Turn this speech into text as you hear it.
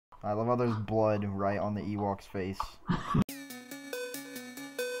I love how there's blood right on the Ewok's face.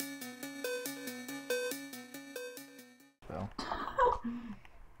 So.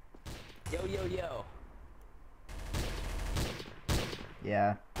 Yo.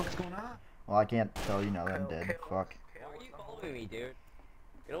 Yeah. What's going on? Well, I can't tell you now that I'm dead. Fuck. Why are you following me, dude?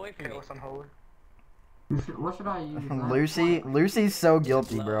 Get away from me. Unholy. What should I use? Lucy's so Just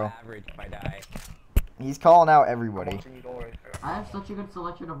guilty, low bro. average if I die. He's calling out everybody. I have such a good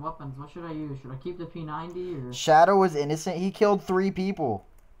selection of weapons. What should I use? Should I keep the P90 or? Shadow was innocent. He killed 3 people.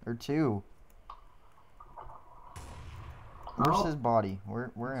 Or 2. Where's his body?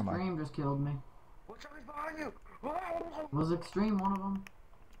 Where am I? Extreme just killed me. What's behind you? Was Extreme one of them?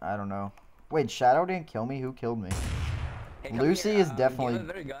 I don't know. Wait, Shadow didn't kill me? Who killed me? Hey, Lucy here, is definitely... do you have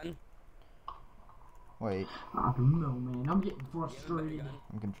a better gun? Wait, I don't know, man. I'm getting frustrated.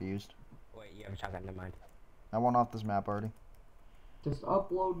 I'm confused. Wait, you have a shotgun, never mind. I want off this map already. Just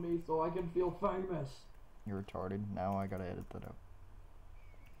upload me so I can feel famous. You're retarded. Now I gotta edit that out.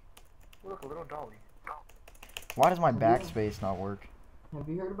 Look, a little dolly. Why does my backspace not work? Have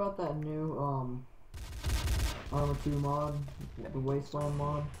you heard about that new Armor 2 mod? The Wasteland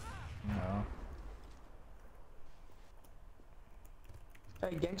mod? No.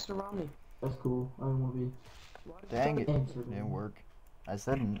 Hey, gangster Romney. That's cool. I want to be. Dang it. Gangster, It man. didn't work. I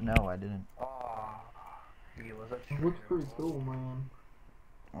said no, I didn't. It looks pretty cool, man.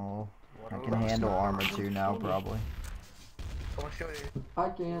 Oh, I can handle armor 2 now, probably. I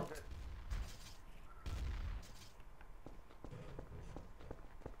can't.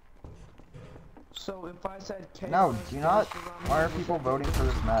 So if I said No, do not. Why are people voting for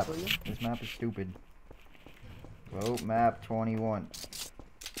this map? This map is stupid. Vote map 21.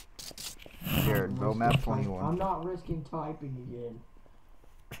 Jared, vote map 21. I'm not risking typing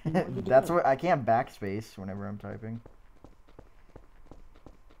again. That's what I can't backspace whenever I'm typing.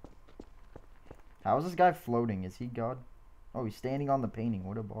 How is this guy floating? Is he God? Oh, he's standing on the painting.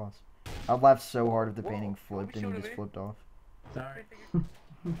 What a boss. I'd laugh so hard if the painting flipped and he just flipped off. Sorry.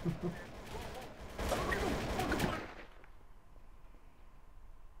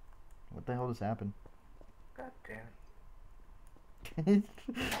 What the hell just happened? God damn it.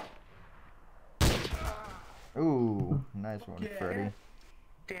 Ooh, nice one, Yeah. Freddy.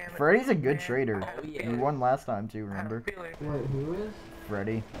 Damn it. Freddy's a good traitor. Oh, yeah. He won last time too, I had a remember? feeling, Wait, who is?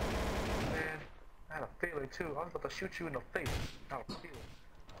 Freddy. man. I had a feeling too. I was about to shoot you in the face. I had a feeling.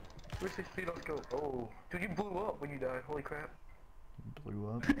 Where's his feet? Let's go. Oh, dude, you blew up when you died. Holy crap. Blew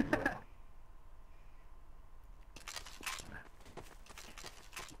up.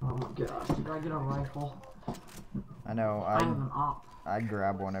 Oh my gosh, did I get a rifle? I know, I have an op. I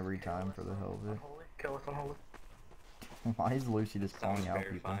grab one every time for the hell of it. Unholy. Kill us, unholy. Why is Lucy just Sounds calling out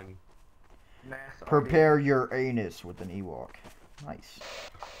very people? fun. Mass Prepare your anus with an Ewok. Nice.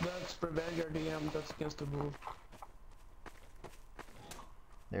 That's for Vanguard DM. That's against the rule.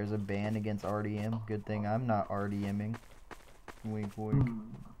 There's a ban against RDM. Good thing I'm not RDMing. Wink, wink.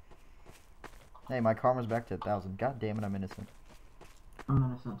 Hey, my karma's back to 1,000. God damn it, I'm innocent. I'm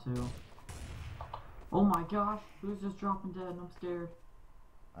innocent too. Oh my gosh, who's just dropping dead and I'm scared?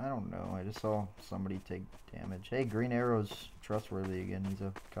 I don't know. I just saw somebody take damage. Hey, Green Arrow's trustworthy again. He's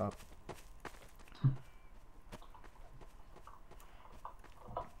a cop.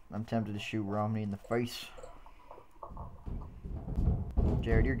 I'm tempted to shoot Romney in the face.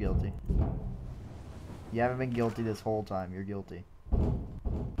 Jared, you're guilty. You haven't been guilty this whole time. You're guilty.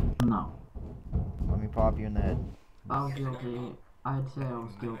 No. Let me pop you in the head. I was guilty. I'd say I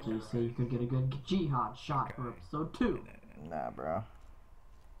was guilty so you could get a good jihad shot for episode 2. Nah, bro.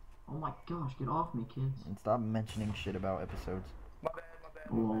 Oh my gosh, get off me, kids. And stop mentioning shit about episodes. My bad, my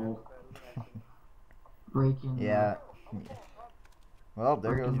bad. Lol. Breaking Yeah. Well,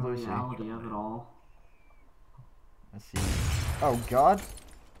 there goes breaking the Lucy. reality of it all. Let's see. Oh God.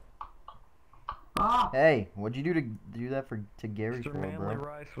 Ah! Hey, what'd you do that to Garry for,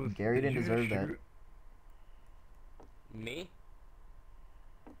 bro? Garry didn't deserve that. Me?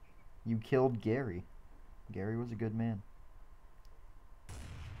 You killed Garry. Garry was a good man.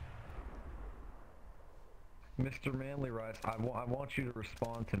 Mr. Manly Rice, I want you to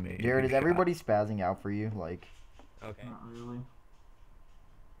respond to me. Jared, is everybody spazzing out for you? Like, Okay. Not really.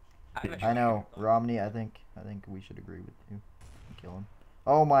 I know, Romney. I think we should agree with you. Kill him.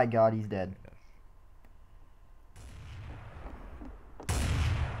 Oh my God, he's dead.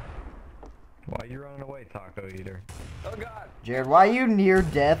 Why you running away, Taco Eater? Oh God. Jared, why are you near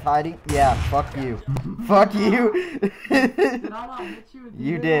death hiding? Yeah, fuck you. Fuck you. Did I not hit you with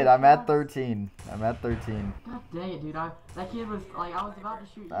You the did. other I'm at shots? 13. I'm at 13. God dang it, dude. That kid was like, I was about to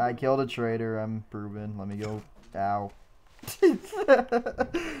shoot you. I killed a traitor. I'm proven. Let me go. Ow.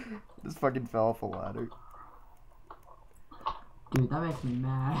 Just fucking fell off a ladder. Dude, that makes me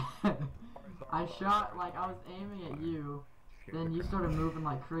mad. I shot, like, I was aiming at you, then you started moving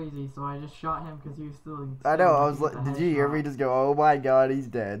like crazy, so I just shot him because he was still I know, I was like, like, did you hear me just go, oh my god, he's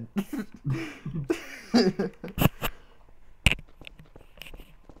dead.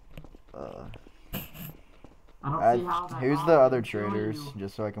 I don't see how that who's op the other didn't kill traitors, you.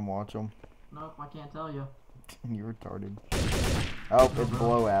 just so I can watch them? Nope, I can't tell you. You're retarded. Oh, it's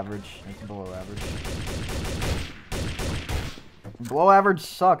below average. It's below average. Below average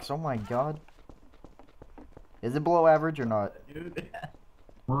sucks, oh my god. Is it below average or not?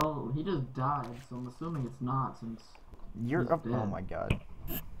 Well, he just died, so I'm assuming it's not since You're he's up. dead. Oh my god.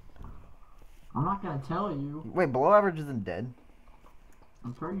 I'm not gonna tell you. Wait, below average isn't dead?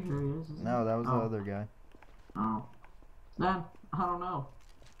 I'm pretty sure he is. Isn't No, he? that was the Oh. other guy. Oh. Then, I don't know.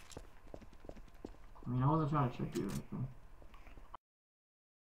 I mean, I wasn't trying to trick you or anything.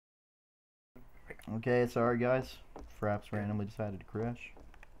 Okay, sorry guys. Fraps randomly decided to crash.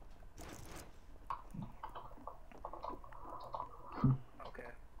 Okay.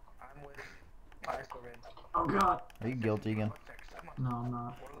 I'm with Iceland. Oh god. Are you guilty again? No, I'm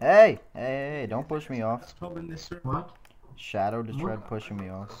not. Hey! Hey, don't push me off. What? Shadow just tried pushing me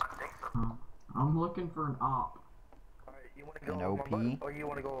off. Oh. I'm looking for an op. Alright, you wanna go An on my OP? butt, or you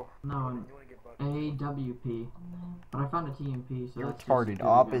wanna go? No, an You wanna get butt? AWP. But I found a TMP, so You're that's just retarded. good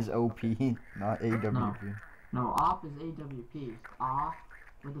Op again. is OP, not AWP. No, op is AWP. Op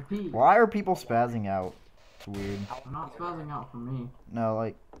with a P. Why are people spazzing out? It's weird. I'm not spazzing out for me. No,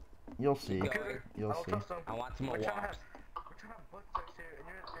 like, you'll see. Computer, I You'll don't see. trust them. I want some more We're trying to walks. have butt sex here,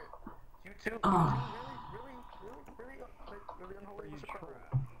 and you too? Ah. Really unholy? What's your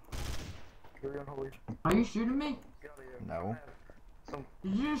problem? Really unholy? Are you shooting me? Get out of here. No. Some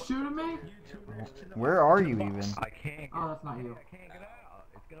Did you just shoot at me? Where are you even? I can't get Oh, that's not you. I can't get out.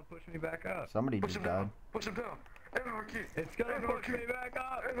 It's gonna push me back up. Somebody push just him died. down. Push him down. Anarchy. It's gonna push me back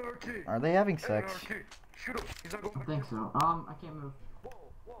up. Anarchy. Are they having sex? Anarchy. Shoot him. He's not going I back. think so. I can't move. Whoa,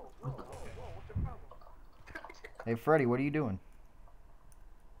 whoa, whoa, whoa, whoa. What's your problem? Hey, Freddy, what are you doing?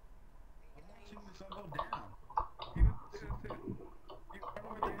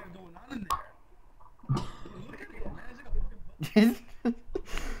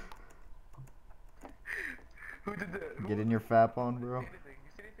 Who did that? Who Get in your fap on, bro. You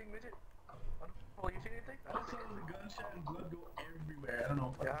see anything, midget? Oh, you see anything? I saw the gunshot and blood go everywhere. I don't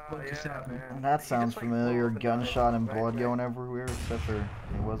know what just Yeah, happened. man. That He sounds just, like, familiar. blew up Gunshot and right, blood right. going everywhere, except for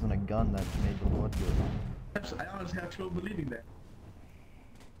it wasn't a gun that made the blood go. I honestly have trouble believing that.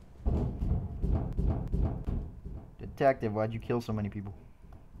 Detective, why'd you kill so many people?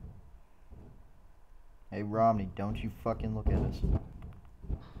 Hey, Romney, don't you fucking look at us.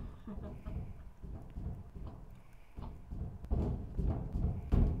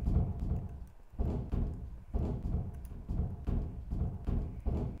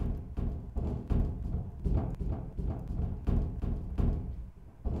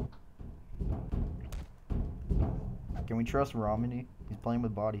 Can we trust Romney? He's playing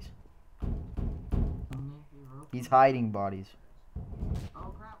with bodies. He's hiding bodies.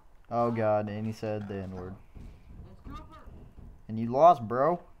 Oh crap. Oh god, and he said the N-word. It's Cooper. And you lost,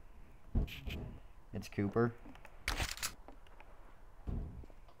 bro. It's Cooper.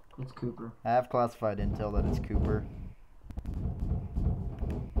 It's Cooper. I have classified intel that it's Cooper.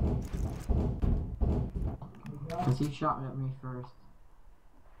 Cause he shot at me first.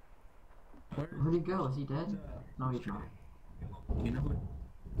 Where'd he go? Is he dead? No, he's not. You know who?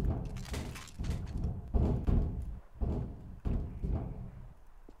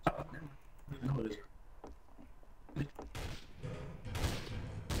 Oh, never mind. You know who it is.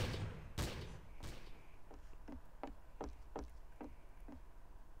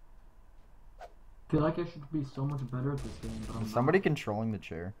 I feel like I should be so much better at this game, but I'm Is somebody controlling the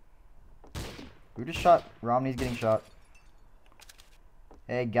chair? Who just shot? Romney's getting shot.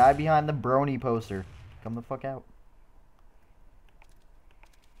 Hey, guy behind the brony poster. Come the fuck out.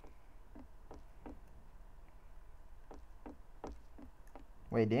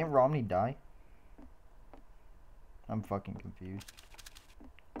 Wait, didn't Romney die? I'm fucking confused.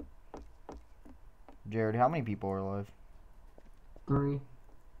 Jared, how many people are alive? not. 3.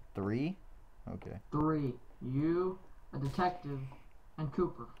 3? Okay. 3. You, a detective, and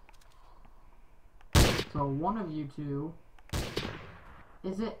Cooper. So one of you two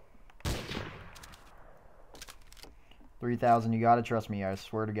is it. 3,000, you gotta trust me. I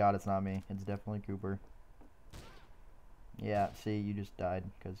swear to God it's not me. It's definitely Cooper. Yeah, see, you just died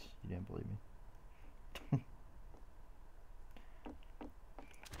because you didn't believe me.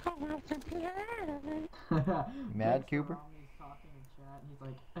 Mad, Cooper? Romney's talking in chat, and he's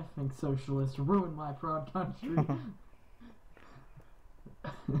like, effing socialist, ruined my proud country.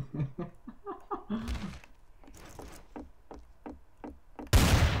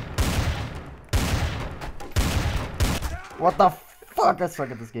 What the fuck? I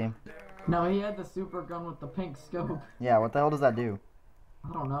suck at this game. No, he had the super gun with the pink scope. Yeah, what the hell does that do?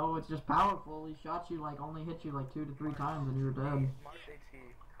 I don't know, it's just powerful. He shot you like, only hit you like 2 to 3 times and you're dead. Mark a T.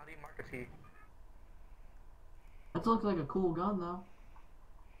 How do you mark a T? That looks like a cool gun though.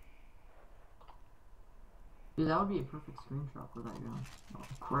 Dude, that would be a perfect screenshot for that gun. Oh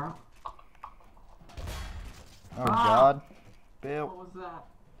crap. Oh god. What Bill. was that?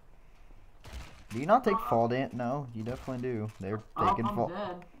 Do you not take fall damage? No, you definitely do. They're taking I'm fall.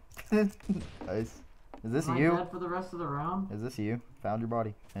 dead. Nice. Is this Am I you? dead for the rest of the round? Is this you? Found your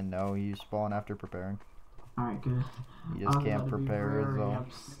body. And no, you spawn after preparing. Alright, good. You just I'm can't about to be prepare as very well.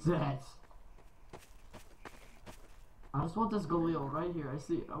 upset. I just want this Galil right here. I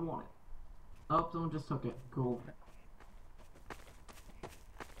see it. I want it. Oh, someone just took it. Cool.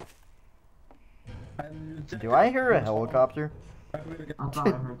 Do I hear a helicopter? I thought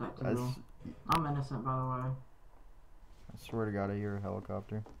I heard that I, too. s- I'm innocent, by the way. I swear to god I hear a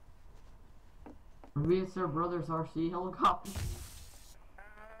helicopter. Maybe it's their brother's RC helicopter.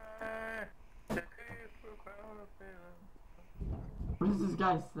 What is this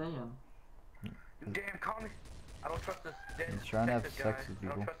guy saying? Damn, call me. I don't trust this dead He's trying to have detective sex guy. with I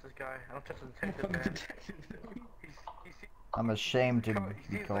people. don't trust this guy. I don't trust the detective, man. I'm ashamed to He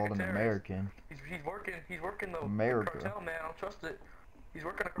be seems called like a an terrorist. American. He's working the America. cartel, man. I don't trust it. He's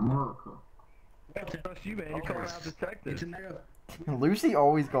working a America. I trust you, man. You're calling out detectives. Lucy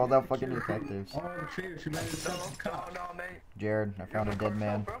always calls out fucking detectives. All the traitors who made it No, cops. no, man. Jared, I found a dead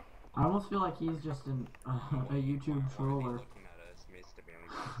man. Bro. I almost feel like he's just a YouTube troller.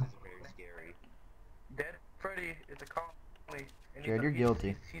 Dead Freddy is a colony. And Jared, you're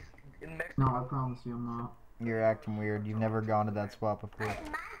guilty. He's in Mexico. No, I promise you I'm not. You're acting weird. You've never gone to that spot before.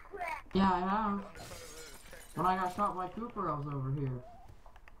 Yeah, I have. When I got shot by Cooper, I was over here.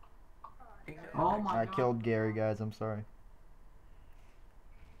 Oh my I god. killed Gary, guys. I'm sorry.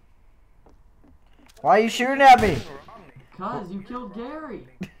 Why are you shooting at me? Cuz, you killed Gary.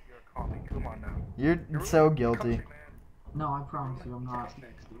 You're a colony. Come on now. You're so guilty. Country, man. No, I promise you I'm not.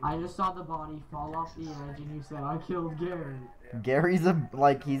 I just saw the body fall off the edge and you said I killed Gary. Gary's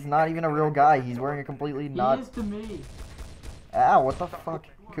he's not even a real guy. He's wearing a completely He not. is to me. Ow, what the fuck?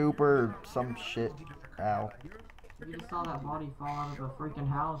 Cooper, some shit. Ow. If you just saw that body fall out of a freaking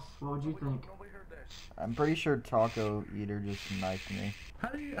house, what would you think? Nobody heard that shit. I'm pretty sure Taco Eater just knifed me. How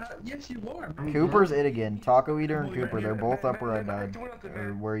do you? Yes, you are. Are you Cooper's dead? it again. Taco Eater and Cooper, they're both up where I died.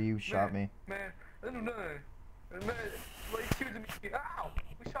 Or where you shot me. Man, I didn't do nothing. Man, like accusing me. Ow!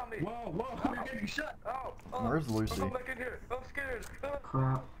 Who shot me? Whoa, you're getting shot. Ow! Where's Lucy? I'm going back in here. I'm scared.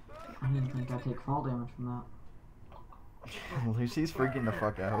 Crap. I didn't think I'd take fall damage from that. Lucy's freaking the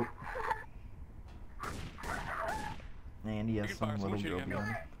fuck out. And he has some little girl behind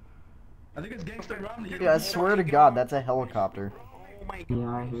him. I think it's Gangster Romney. Yeah, I swear to god, that's a helicopter. Yeah,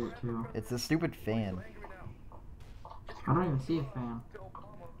 I hear it too. It's a stupid fan. I don't even see a fan.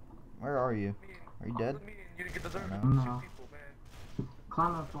 Where are you? Are you dead? No.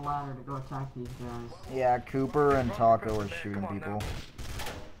 Climb up the ladder to go attack these guys. Yeah, Cooper and Taco are shooting people.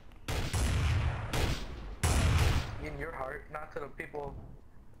 In your heart, not to the people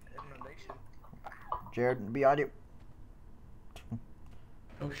in the nation. Jared, behind you.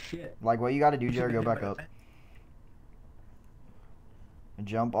 Oh shit. Like, what you gotta do, Jared, go back up.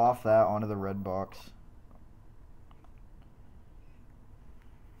 Jump off that onto the red box.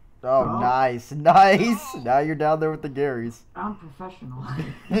 Oh, Oh. nice, nice! Now you're down there with the Garys. I'm professional.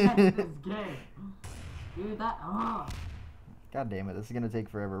 This is gay. Dude, that. God damn it, this is gonna take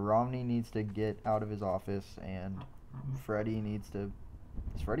forever. Romney needs to get out of his office, and Freddy needs to...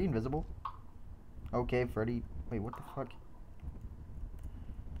 Is Freddy invisible? Okay, Freddy... Wait, what the fuck?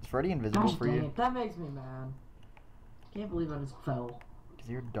 Is Freddy invisible Gosh for dang you? it, that makes me mad. Can't believe I just fell. Because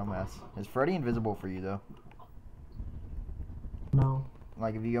you're a dumbass. Is Freddy invisible for you, though? No.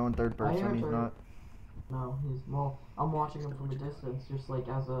 Like, if you go in third I hear person, he's her. not? No, he's. Well, I'm watching him from a distance, just like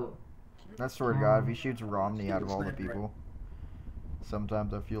as a. I swear to God, if he shoots Romney out of all the people,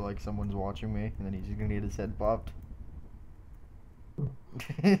 sometimes I feel like someone's watching me, and then he's just gonna get his head popped.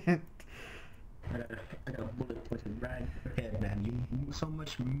 I got a bullet pointed right in your head, man. You move so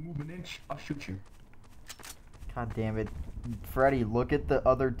much, move an inch, I'll shoot you. God damn it. Freddy, look at the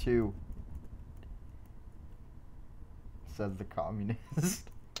other two. Says the communist.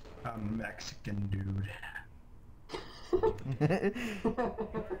 I'm Mexican, dude.